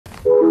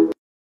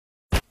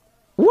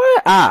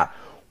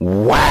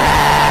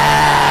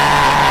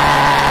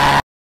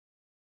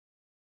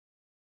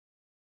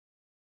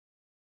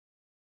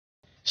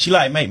She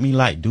like make me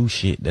like do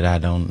shit that I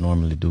don't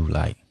normally do,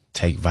 like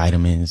take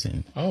vitamins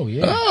and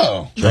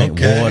drink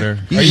water.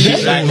 Are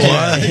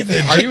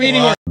you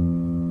eating more?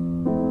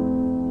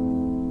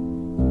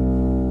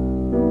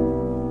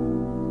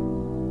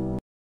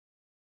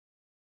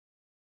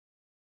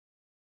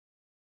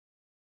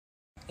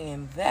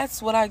 And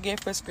that's what I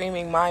get for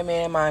screaming my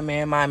man, my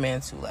man, my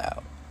man too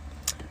loud.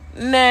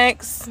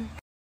 Next.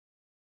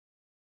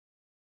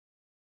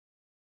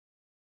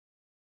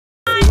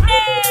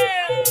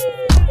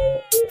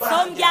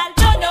 Some gal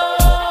don't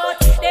know,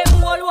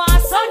 them all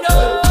want sun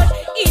out.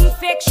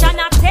 Infection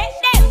a take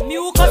them,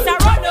 mucus a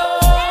run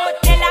out.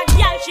 Tell a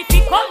gal she fi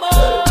come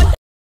out.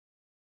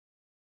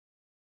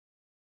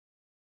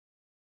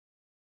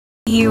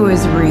 He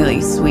was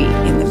really sweet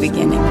in the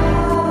beginning,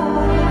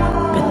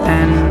 but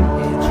then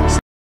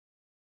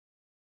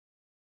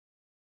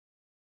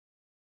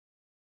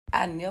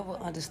I never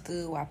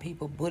understood why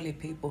people bully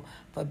people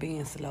for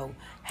being slow.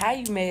 How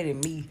you mad at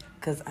me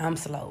because I'm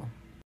slow?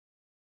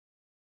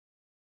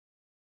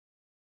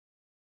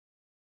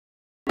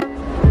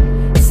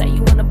 Say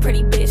you want a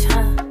pretty bitch,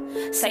 huh?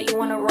 Say you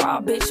want a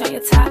raw bitch on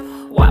your top.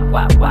 Wop,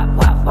 wop, wop,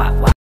 wop, wop,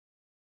 wop.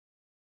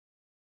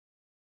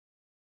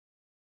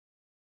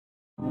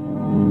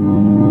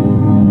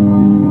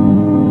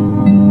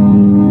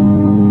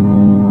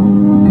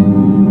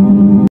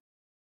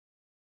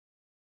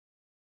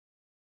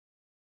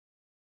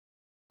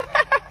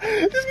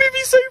 This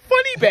movie's so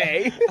funny,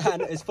 bae.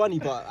 It's funny,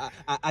 but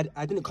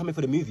I didn't come in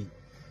for the movie.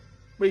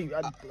 Wait,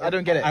 I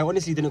don't get it. I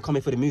honestly didn't come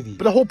in for the movie.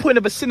 But the whole point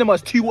of a cinema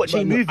is to watch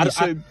a movie,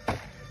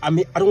 I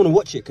mean, I don't want to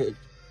watch it.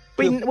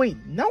 Wait,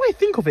 now I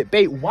think of it,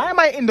 babe, why am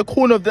I in the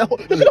corner of the whole...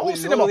 Look at the whole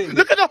cinema!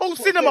 Look at the whole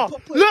cinema!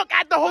 Look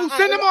at the whole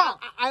cinema!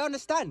 I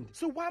understand.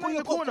 So why am I in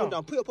the corner?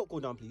 Put your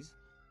popcorn down, please.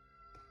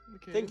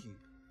 Okay. Thank you.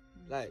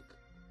 Like,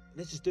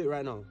 let's just do it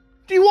right now.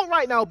 Do what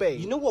right now, babe?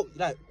 You know what,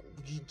 like...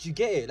 Do you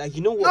get it? Like,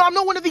 you know what? No, I'm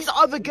not one of these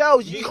other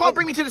girls. You can't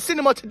bring me to the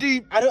cinema to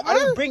do... I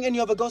don't bring any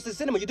other girls to the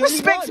cinema. You're the only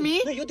one. Respect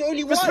me? No, you're the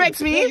only one.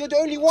 Respect me? No, you're the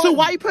only one. So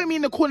why are you putting me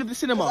in the corner of the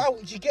cinema?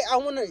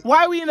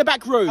 Why are we in the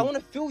back row? I want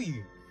to feel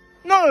you.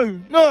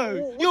 No.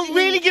 You're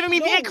really giving me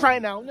the ick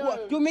right now. No.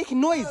 What? You're making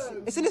noise.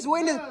 It's in this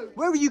way.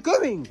 Where are you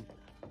going?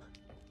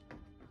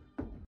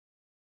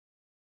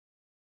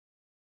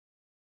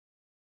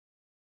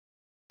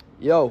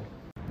 Yo,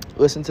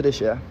 listen to this,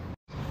 yeah?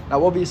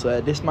 Now, obviously,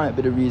 this might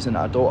be the reason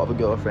I don't have a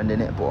girlfriend in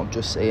it, but I'm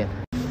just saying.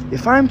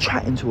 If I'm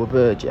chatting to a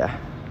bird, yeah,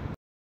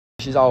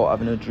 she's out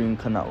having a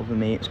drink and that with her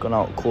mates, gone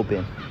out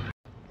clubbing.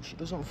 She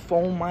doesn't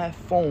phone my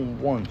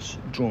phone once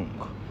drunk,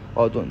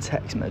 or don't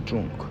text me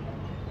drunk.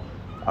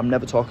 I'm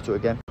never talking to her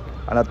again.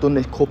 And I've done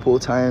this a couple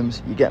of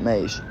times, you get me,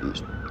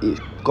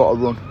 it's gotta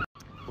run.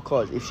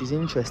 Because if she's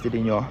interested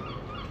in you,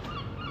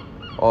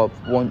 or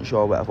wants you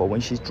or whatever,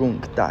 when she's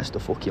drunk, that's the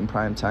fucking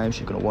prime time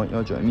she's gonna want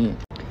you, do you know what I mean?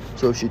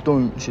 So if she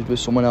don't, she's with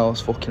someone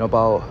else fucking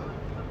about,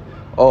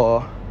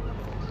 or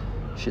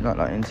she's not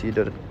that into you,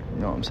 you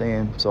know what I'm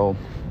saying? So,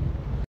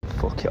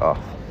 fuck it off.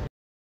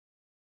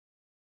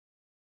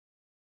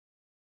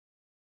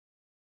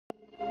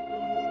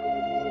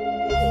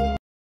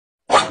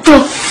 What the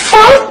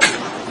fuck?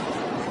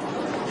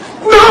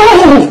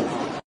 No!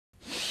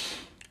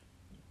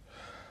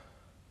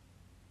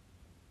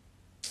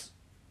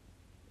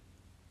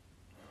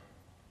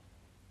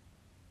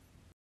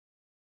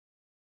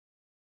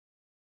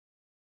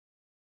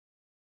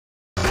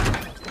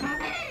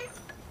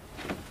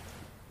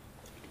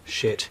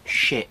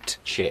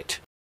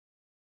 Shit.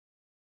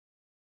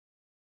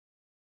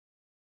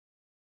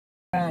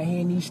 Out here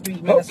in these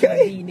streets,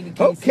 Okay,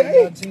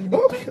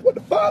 what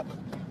the fuck?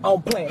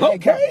 I'm playing.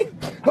 Okay.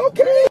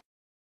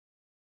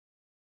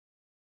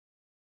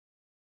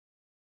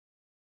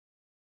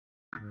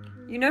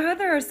 You know how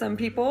there are some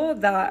people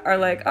that are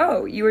like,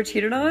 oh, you were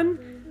cheated on?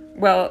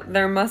 Well,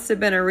 there must have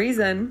been a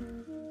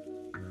reason.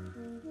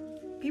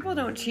 People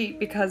don't cheat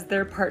because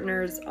their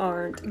partners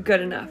aren't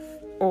good enough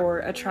or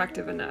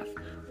attractive enough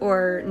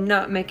or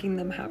not making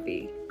them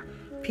happy.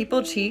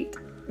 People cheat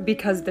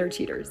because they're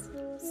cheaters.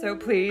 So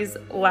please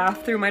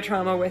laugh through my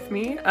trauma with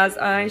me as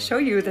I show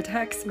you the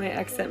text my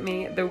ex sent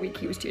me the week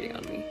he was cheating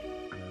on me.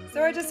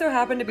 So I just so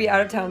happened to be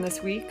out of town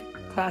this week.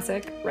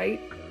 Classic,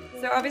 right?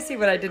 So obviously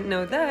what I didn't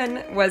know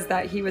then was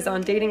that he was on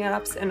dating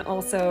apps and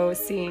also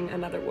seeing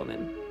another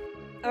woman.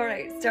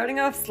 Alright, starting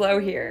off slow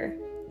here.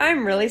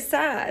 I'm really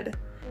sad.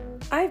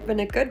 I've been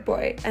a good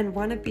boy and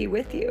want to be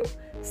with you.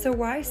 So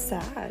why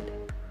sad?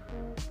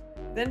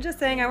 Then just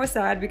saying I was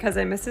sad because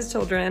I miss his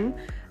children,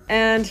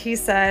 and he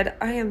said,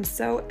 I am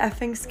so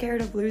effing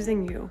scared of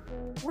losing you.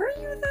 Were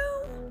you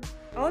though?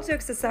 All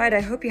jokes aside, I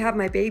hope you have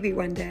my baby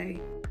one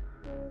day.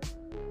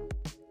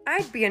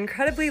 I'd be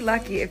incredibly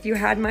lucky if you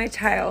had my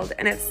child,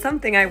 and it's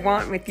something I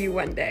want with you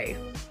one day.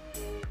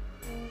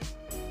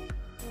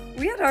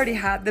 We had already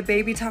had the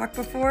baby talk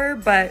before,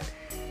 but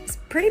it's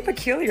pretty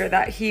peculiar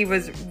that he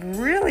was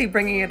really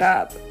bringing it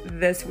up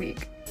this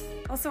week.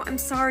 Also, I'm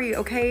sorry,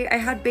 okay? I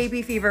had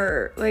baby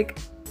fever. Like,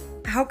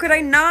 How could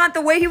I not? The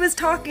way he was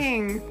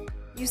talking.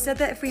 You said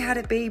that if we had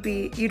a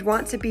baby, you'd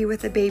want to be with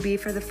the baby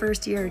for the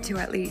first year or two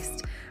at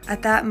least.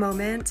 At that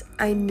moment,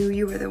 I knew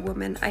you were the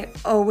woman I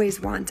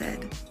always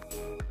wanted.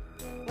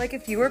 Like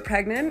if you were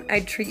pregnant,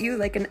 I'd treat you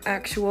like an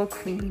actual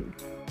queen.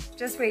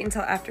 Just wait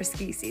until after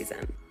ski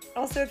season.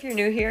 Also, if you're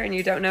new here and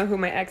you don't know who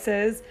my ex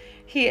is,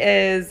 he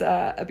is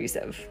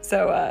abusive.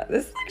 So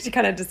this is actually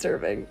kind of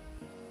disturbing.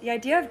 The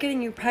idea of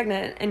getting you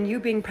pregnant and you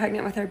being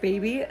pregnant with our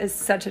baby is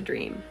such a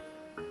dream.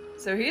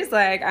 So he's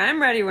like, I'm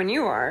ready when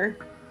you are.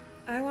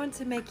 I want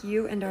to make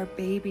you and our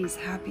babies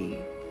happy.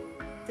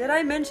 Did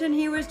I mention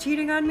he was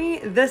cheating on me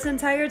this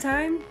entire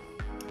time?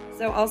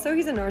 So also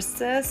he's a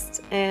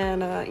narcissist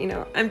and,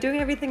 I'm doing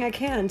everything I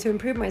can to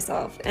improve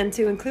myself and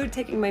to include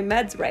taking my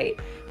meds right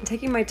and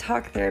taking my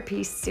talk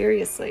therapy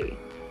seriously.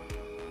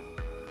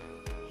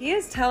 He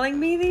is telling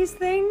me these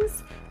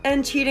things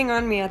and cheating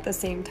on me at the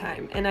same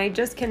time, and I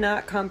just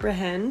cannot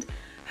comprehend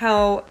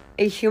how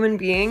a human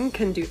being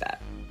can do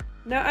that.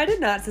 Now, I did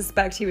not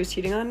suspect he was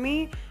cheating on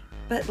me,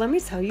 but let me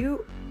tell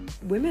you,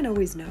 women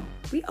always know.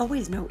 We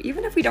always know.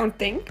 Even if we don't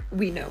think,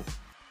 we know.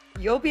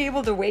 You'll be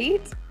able to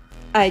wait?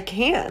 I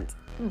can't,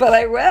 but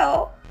I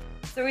will.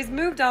 So he's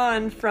moved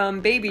on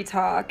from baby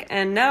talk,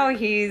 and now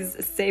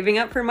he's saving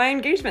up for my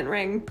engagement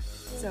ring.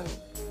 So,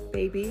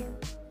 baby,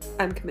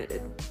 I'm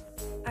committed.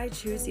 I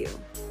choose you.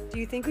 Do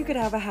you think we could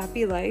have a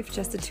happy life,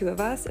 just the two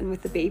of us and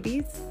with the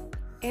babies?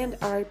 And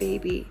our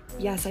baby.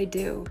 Yes, I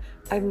do.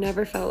 I've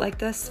never felt like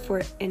this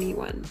for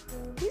anyone.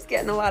 He's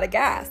getting a lot of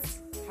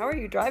gas. How are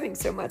you driving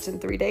so much in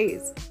 3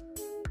 days?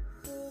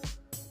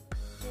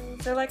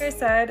 So like I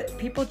said,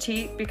 people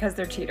cheat because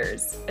they're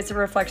cheaters. It's a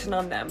reflection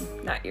on them,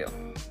 not you.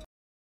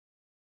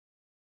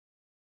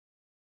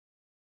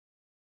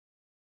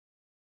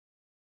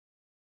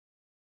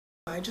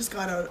 I just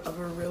got out of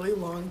a really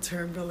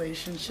long-term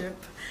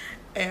relationship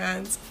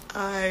and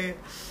I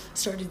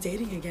started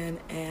dating again,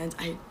 and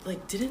I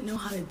didn't know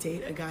how to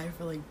date a guy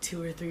for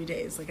 2 or 3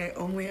 days. I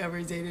only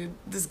ever dated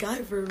this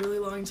guy for a really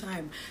long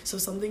time. So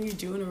something you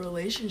do in a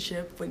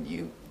relationship when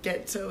you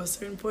get to a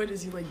certain point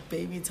is you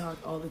baby talk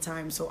all the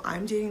time. So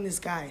I'm dating this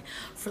guy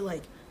for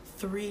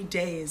 3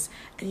 days,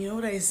 and you know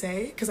what I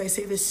say? Because I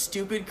say this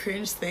stupid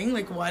cringe thing.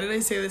 Why did I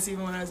say this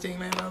even when I was dating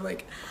my mom?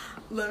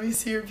 Let me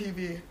see your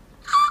PB.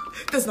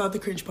 That's not the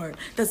cringe part.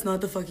 That's not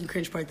the fucking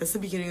cringe part. That's the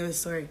beginning of the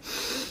story.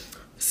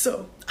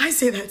 So I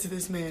say that to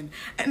this man,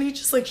 and he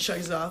just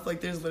shrugs it off.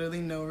 There's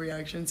literally no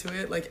reaction to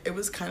it. It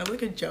was kind of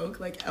a joke,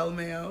 El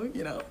Mayo,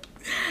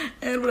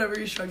 and whatever,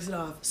 he shrugs it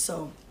off.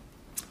 So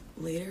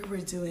later we're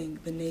doing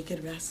the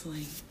naked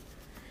wrestling,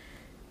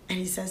 and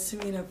he says to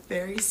me in a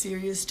very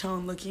serious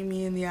tone, looking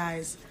me in the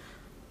eyes,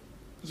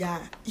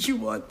 "Yeah, you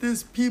want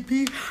this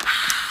pee-pee?"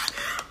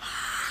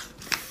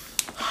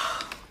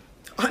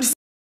 Honestly,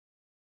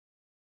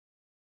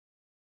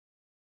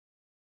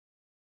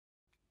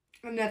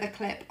 another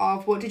clip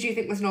of what did you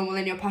think was normal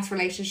in your past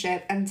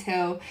relationship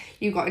until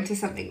you got into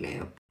something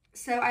new.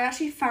 So I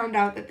actually found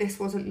out that this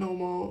wasn't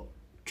normal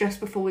just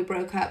before we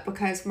broke up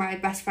because my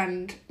best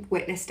friend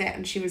witnessed it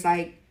and she was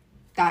like,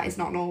 that is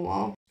not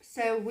normal.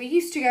 So we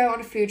used to go on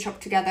a food shop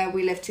together,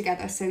 we lived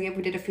together, so yeah,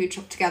 we did a food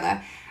shop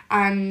together,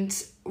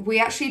 and we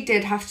actually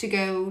did have to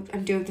go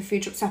and do the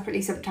food shop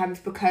separately sometimes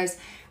because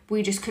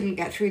we just couldn't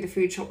get through the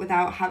food shop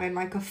without having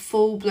a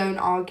full-blown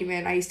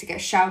argument. I used to get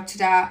shouted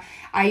at.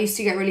 I used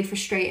to get really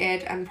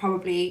frustrated and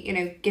probably,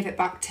 give it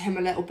back to him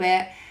a little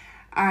bit.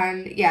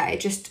 And yeah,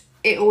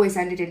 it always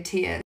ended in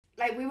tears.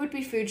 We would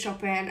be food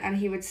shopping and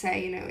he would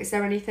say, is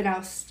there anything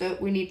else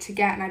that we need to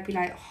get? And I'd be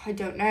like, oh, I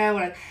don't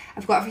know.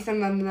 I've got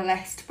everything on the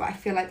list, but I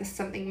feel like there's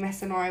something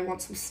missing or I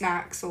want some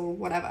snacks or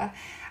whatever.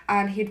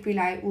 And he'd be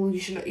like, well, you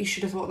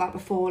should have thought that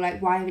before.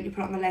 Why haven't you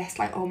put it on the list?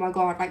 Oh my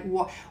God,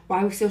 what?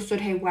 Why are we still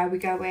stood here? Where are we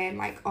going?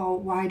 Oh,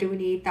 why do we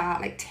need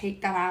that?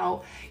 Take that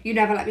out. You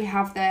never let me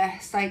have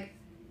this.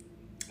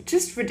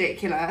 Just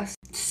ridiculous.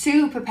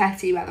 Super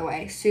petty, by the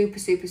way. Super,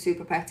 super,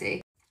 super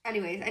petty.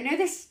 Anyways, I know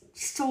this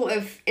sort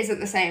of isn't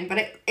the same, but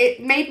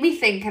it made me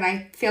think, and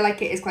I feel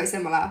like it is quite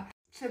similar.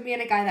 So me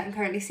and a guy that I'm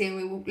currently seeing,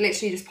 we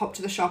literally just popped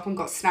to the shop and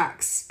got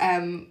snacks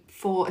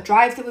for a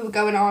drive that we were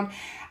going on,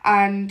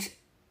 and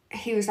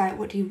he was like,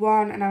 what do you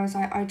want? And I was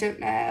like, I don't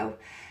know.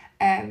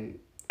 And,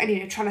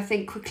 trying to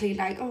think quickly,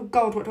 oh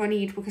God, what do I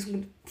need? Because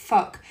I'm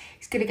gonna,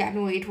 he's gonna get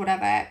annoyed,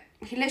 whatever.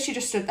 He literally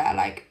just stood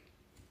there,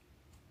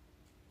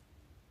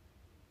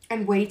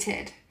 and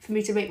waited for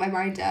me to make my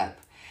mind up.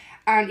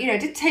 And, it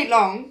didn't take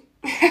long.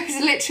 It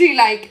was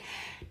literally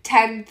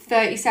 10,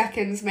 30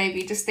 seconds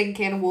maybe, just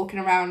thinking and walking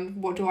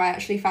around, what do I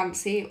actually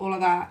fancy, all of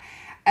that.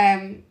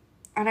 And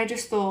I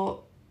just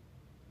thought,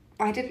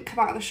 I didn't come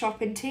out of the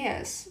shop in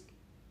tears.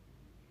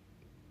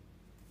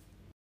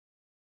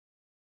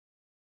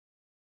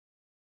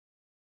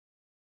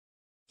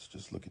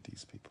 Just look at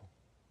these people.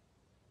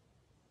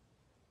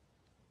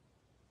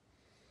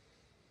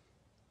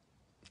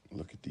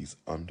 Look at these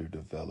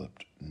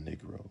underdeveloped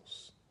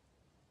Negroes.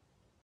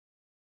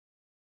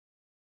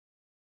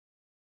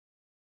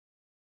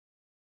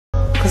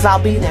 Because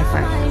I'll be there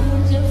for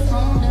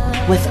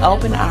them with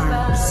open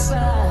arms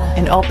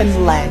and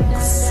open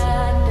legs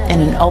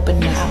and an open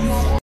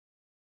mouth.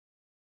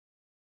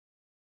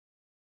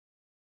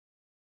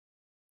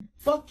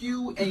 Fuck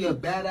you and your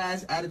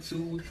badass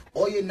attitude,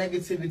 all your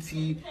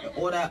negativity, and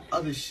all that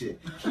other shit.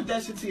 Keep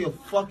that shit to your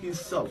fucking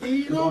self.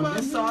 Cause on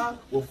this side,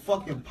 we're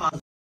fucking positive.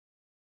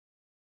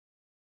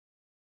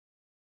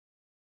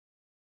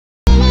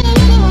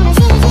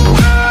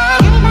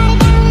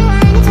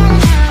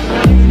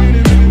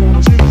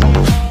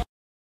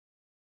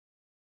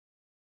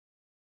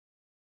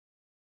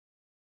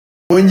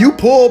 When you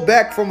pull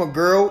back from a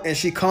girl and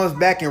she comes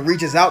back and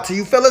reaches out to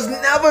you, fellas,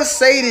 never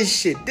say this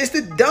shit. This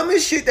the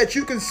dumbest shit that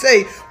you can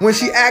say when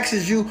she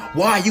asks you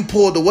why you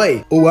pulled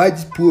away. Oh, I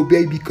just pulled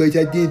back because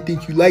I didn't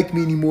think you liked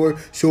me anymore,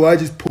 so I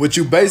just pulled. What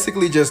you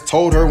basically just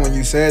told her when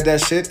you said that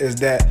shit is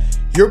that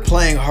you're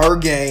playing her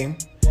game.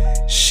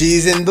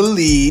 She's in the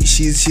lead.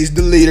 She's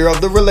the leader of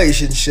the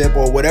relationship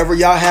or whatever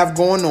y'all have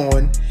going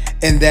on,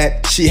 and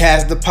that she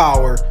has the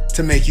power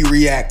to make you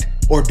react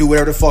or do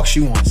whatever the fuck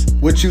she wants.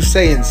 What you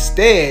say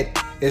instead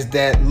is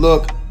that,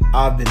 look,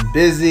 I've been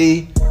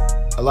busy,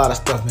 a lot of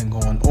stuff been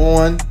going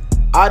on,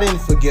 I didn't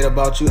forget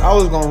about you, I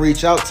was gonna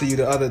reach out to you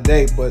the other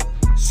day, but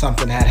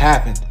something had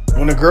happened.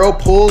 When a girl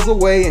pulls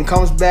away and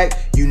comes back,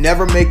 you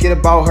never make it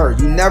about her.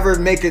 You never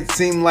make it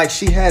seem like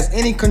she has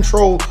any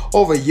control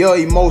over your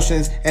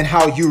emotions and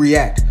how you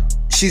react.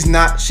 She's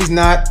not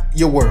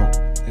your world.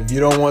 If you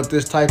don't want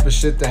this type of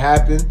shit to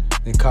happen,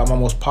 then cop my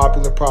most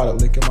popular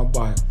product, link in my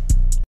bio.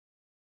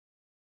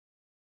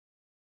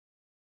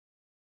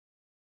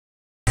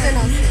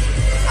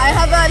 I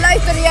have a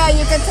lighter, yeah,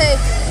 you can take.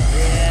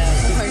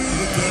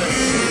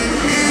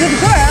 Good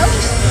girl?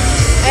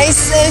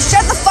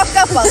 Shut the fuck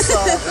up, also.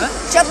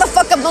 Shut the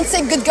fuck up, don't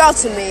say good girl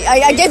to me.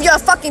 I gave you a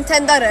fucking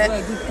 $10.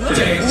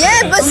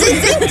 Yeah, but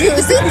say thank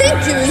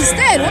you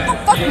instead. What the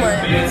fuck, man?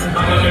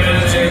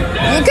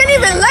 You can't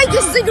even light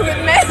your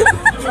cigarette, man.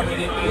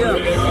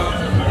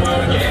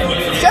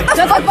 Shut the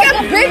fuck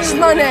up, bitch,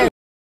 man.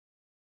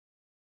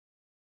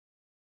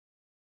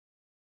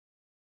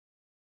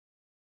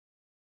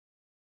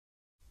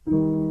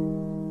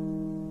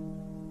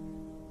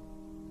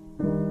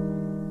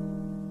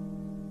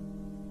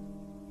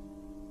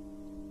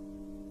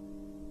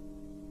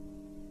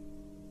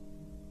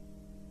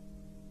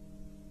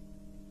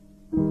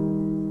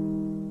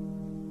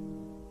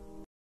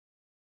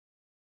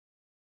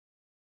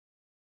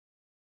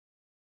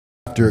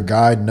 After a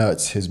guy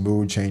nuts, his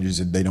mood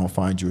changes if they don't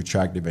find you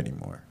attractive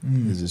anymore.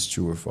 Is this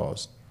true or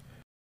false?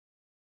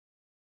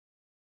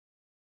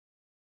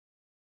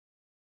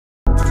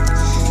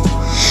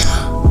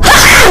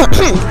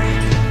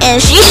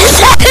 And she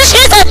said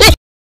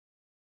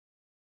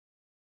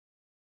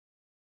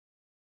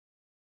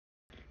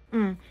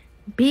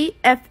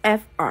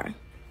BFFR.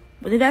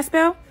 What did that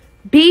spell?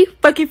 B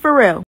fucking for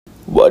real.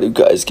 Why do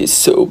guys get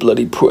so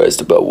bloody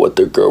pressed about what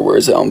their girl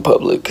wears out in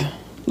public?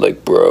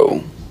 Like,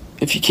 bro,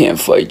 if you can't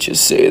fight,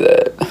 just say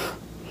that.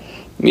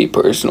 Me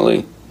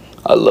personally,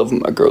 I love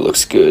when my girl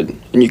looks good,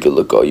 and you can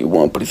look all you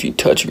want, but if you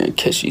touch her and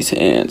catch these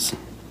hands.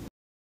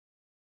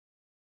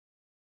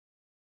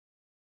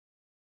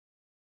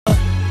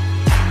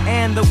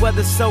 And the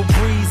weather's so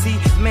breezy,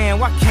 man,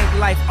 why can't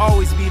life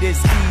always be this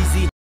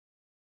easy?